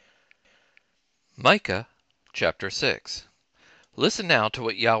Micah chapter 6. Listen now to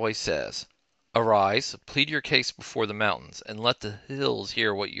what Yahweh says. Arise, plead your case before the mountains, and let the hills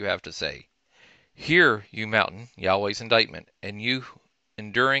hear what you have to say. Hear, you mountain, Yahweh's indictment, and you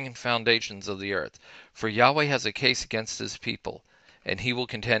enduring foundations of the earth. For Yahweh has a case against his people, and he will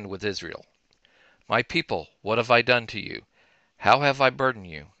contend with Israel. My people, what have I done to you? How have I burdened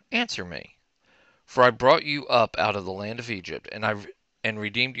you? Answer me. For I brought you up out of the land of Egypt, and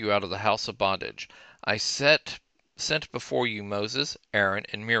redeemed you out of the house of bondage. I sent before you Moses, Aaron,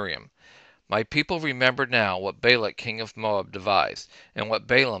 and Miriam. My people remember now what Balak king of Moab devised, and what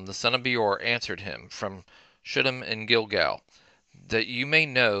Balaam the son of Beor answered him from Shittim and Gilgal, that you may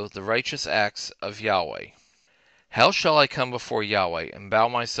know the righteous acts of Yahweh. How shall I come before Yahweh, and bow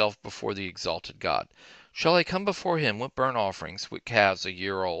myself before the exalted God? Shall I come before him with burnt offerings, with calves a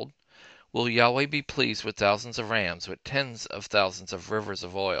year old? Will Yahweh be pleased with thousands of rams, with tens of thousands of rivers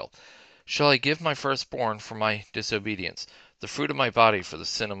of oil? Shall I give my firstborn for my disobedience, the fruit of my body for the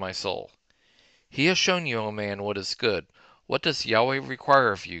sin of my soul? He has shown you, O man, what is good. What does Yahweh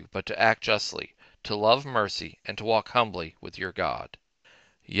require of you but to act justly, to love mercy, and to walk humbly with your God?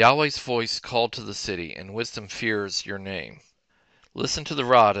 Yahweh's voice called to the city, and wisdom fears your name. Listen to the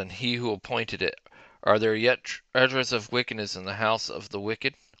rod and he who appointed it. Are there yet treasures of wickedness in the house of the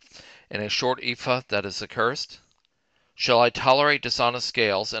wicked, and a short ephah that is accursed? Shall I tolerate dishonest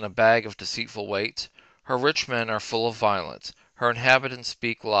scales and a bag of deceitful weights? Her rich men are full of violence. Her inhabitants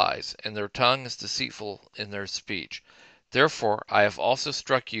speak lies, and their tongue is deceitful in their speech. Therefore I have also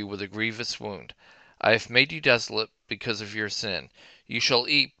struck you with a grievous wound. I have made you desolate because of your sin. You shall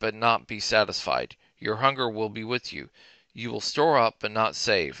eat, but not be satisfied. Your hunger will be with you. You will store up, but not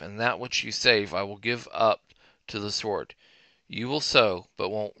save, and that which you save I will give up to the sword. You will sow, but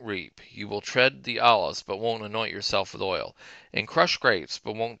won't reap. You will tread the olives, but won't anoint yourself with oil, and crush grapes,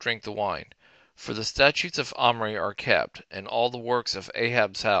 but won't drink the wine. For the statutes of Omri are kept, and all the works of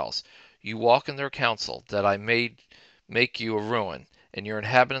Ahab's house. You walk in their counsel, that I may make you a ruin, and your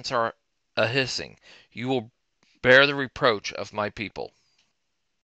inhabitants are a hissing. You will bear the reproach of my people.